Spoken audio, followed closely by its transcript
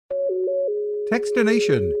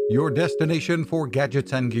Techstination, your destination for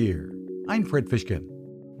gadgets and gear. I'm Fred Fishkin.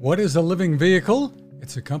 What is a living vehicle?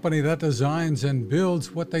 It's a company that designs and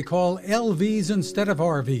builds what they call LVs instead of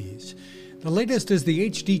RVs. The latest is the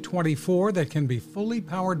HD24 that can be fully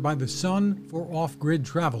powered by the sun for off-grid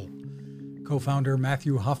travel. Co-founder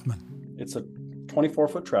Matthew Huffman. It's a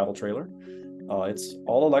 24-foot travel trailer. It's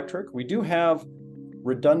all electric. We do have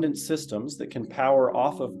redundant systems that can power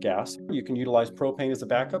off of gas. You can utilize propane as a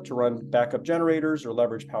backup to run backup generators or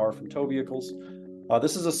leverage power from tow vehicles.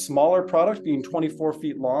 This is a smaller product, being 24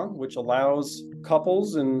 feet long, which allows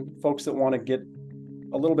couples and folks that want to get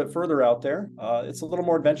a little bit further out there. It's a little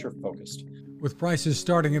more adventure focused. With prices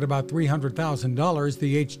starting at about $300,000,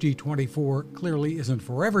 the HD24 clearly isn't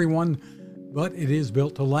for everyone, but it is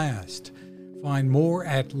built to last. Find more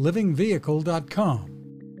at livingvehicle.com.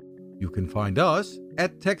 You can find us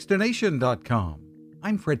at techstination.com.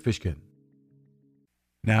 I'm Fred Fishkin.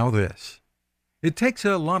 Now this. It takes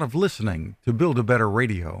a lot of listening to build a better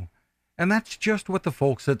radio, and that's just what the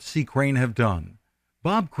folks at C. Crane have done.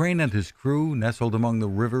 Bob Crane and his crew, nestled among the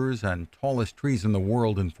rivers and tallest trees in the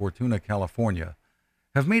world in Fortuna, California,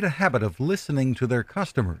 have made a habit of listening to their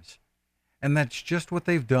customers. And that's just what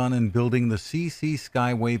they've done in building the CC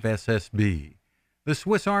Skywave SSB, the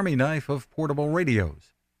Swiss Army knife of portable radios.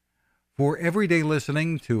 For everyday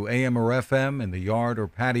listening to AM or FM in the yard or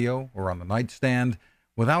patio or on the nightstand,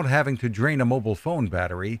 without having to drain a mobile phone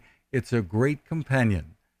battery, it's a great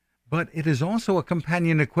companion. But it is also a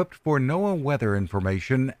companion equipped for NOAA weather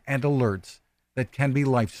information and alerts that can be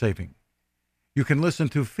life-saving. You can listen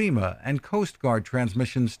to FEMA and Coast Guard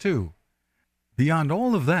transmissions too. Beyond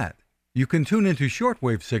all of that, you can tune into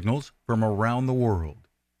shortwave signals from around the world.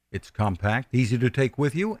 It's compact, easy to take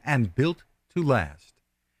with you, and built to last.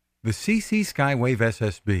 The CC Skywave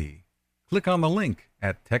SSB. Click on the link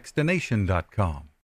at techstination.com.